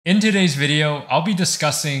today's video, I'll be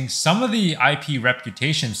discussing some of the IP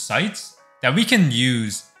reputation sites that we can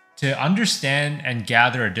use to understand and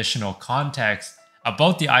gather additional context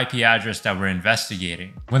about the IP address that we're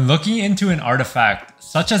investigating. When looking into an artifact,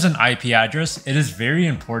 such as an IP address, it is very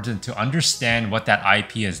important to understand what that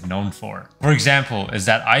IP is known for. For example, is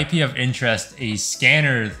that IP of interest a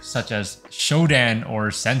scanner such as Shodan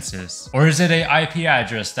or Census? Or is it an IP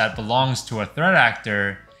address that belongs to a threat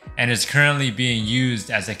actor and is currently being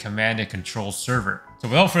used as a command and control server? So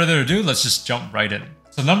without further ado, let's just jump right in.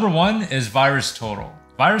 So number one is VirusTotal.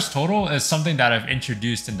 VirusTotal is something that I've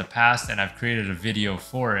introduced in the past and I've created a video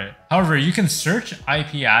for it. However, you can search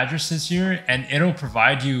IP addresses here and it'll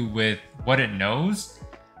provide you with what it knows.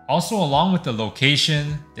 Also, along with the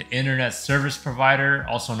location, the internet service provider,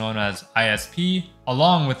 also known as ISP,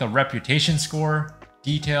 along with a reputation score,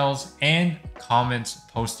 details, and comments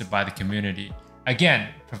posted by the community. Again,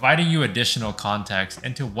 providing you additional context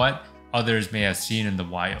into what others may have seen in the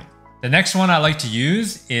wild. The next one I like to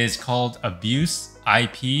use is called Abuse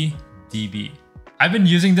IP DB. I've been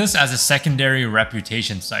using this as a secondary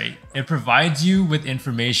reputation site. It provides you with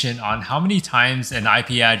information on how many times an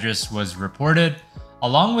IP address was reported,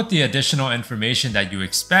 along with the additional information that you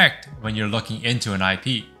expect when you're looking into an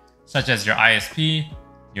IP, such as your ISP,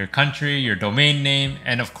 your country, your domain name,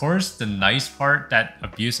 and of course, the nice part that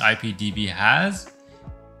Abuse IP DB has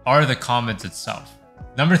are the comments itself.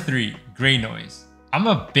 Number 3, Gray Noise. I'm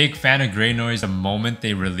a big fan of Gray Noise the moment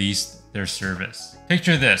they released their service.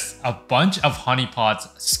 Picture this, a bunch of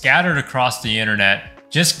honeypots scattered across the internet,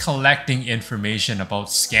 just collecting information about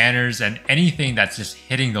scanners and anything that's just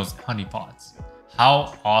hitting those honeypots.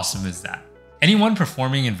 How awesome is that? Anyone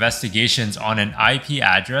performing investigations on an IP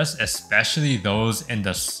address, especially those in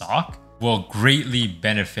the SOC, will greatly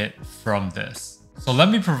benefit from this. So let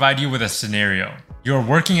me provide you with a scenario. You're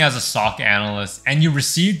working as a SOC analyst and you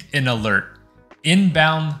received an alert,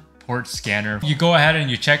 inbound port scanner. You go ahead and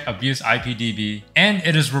you check Abuse IPDB and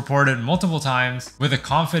it is reported multiple times with a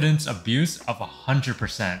confidence abuse of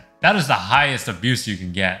 100%. That is the highest abuse you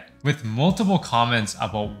can get, with multiple comments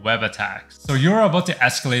about web attacks. So you're about to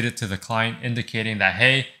escalate it to the client, indicating that,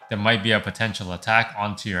 hey, there might be a potential attack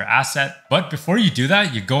onto your asset. But before you do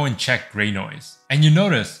that, you go and check Gray Noise and you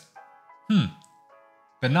notice,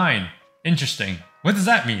 benign, interesting. What does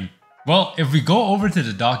that mean? Well, if we go over to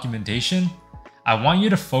the documentation, I want you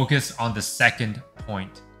to focus on the second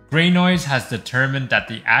point. Gray Noise has determined that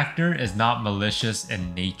the actor is not malicious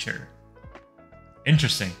in nature.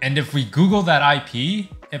 Interesting. And if we Google that IP,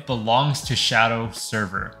 it belongs to Shadow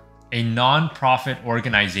Server, a non-profit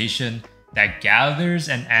organization that gathers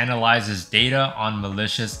and analyzes data on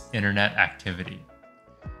malicious internet activity.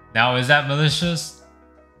 Now, is that malicious?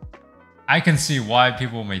 I can see why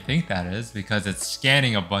people may think that is, because it's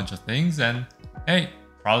scanning a bunch of things and hey,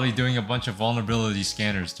 probably doing a bunch of vulnerability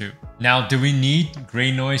scanners too. Now, do we need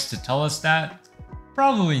Gray Noise to tell us that?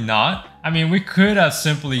 Probably not. I mean, we could have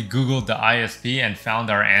simply Googled the ISP and found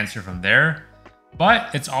our answer from there,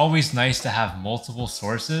 but it's always nice to have multiple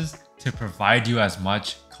sources to provide you as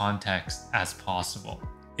much context as possible.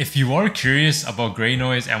 If you are curious about Gray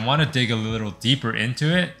Noise and want to dig a little deeper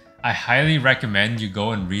into it, I highly recommend you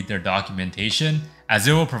go and read their documentation, as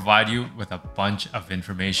it will provide you with a bunch of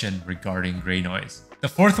information regarding Gray Noise. The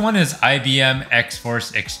fourth one is IBM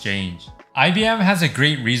X-Force Exchange. IBM has a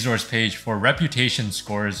great resource page for reputation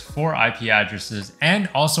scores for IP addresses and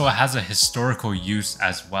also has a historical use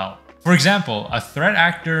as well. For example, a threat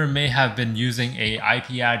actor may have been using a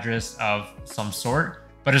IP address of some sort,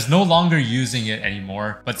 but is no longer using it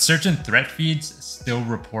anymore, but certain threat feeds still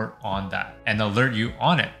report on that and alert you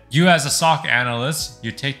on it. You as a SOC analyst,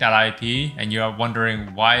 you take that IP and you are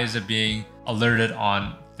wondering why is it being alerted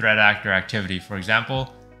on threat actor activity. For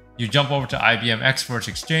example, you jump over to IBM X-Force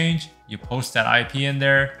Exchange, you post that IP in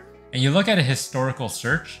there, and you look at a historical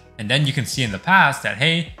search, and then you can see in the past that,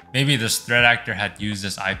 hey, maybe this threat actor had used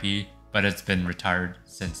this IP, but it's been retired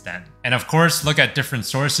since then. And of course, look at different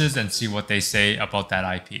sources and see what they say about that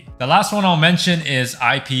IP. The last one I'll mention is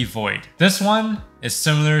IP Void. This one is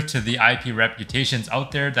similar to the IP reputations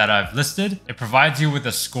out there that I've listed. It provides you with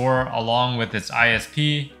a score along with its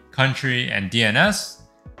ISP, country, and DNS.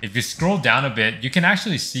 If you scroll down a bit, you can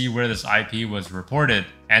actually see where this IP was reported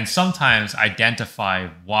and sometimes identify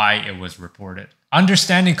why it was reported.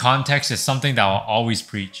 Understanding context is something that I'll always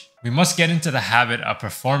preach. We must get into the habit of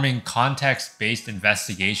performing context-based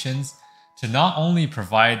investigations to not only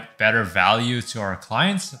provide better value to our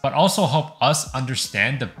clients, but also help us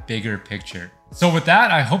understand the bigger picture. So with that,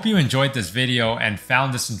 I hope you enjoyed this video and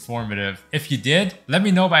found this informative. If you did, let me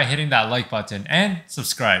know by hitting that like button and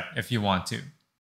subscribe if you want to.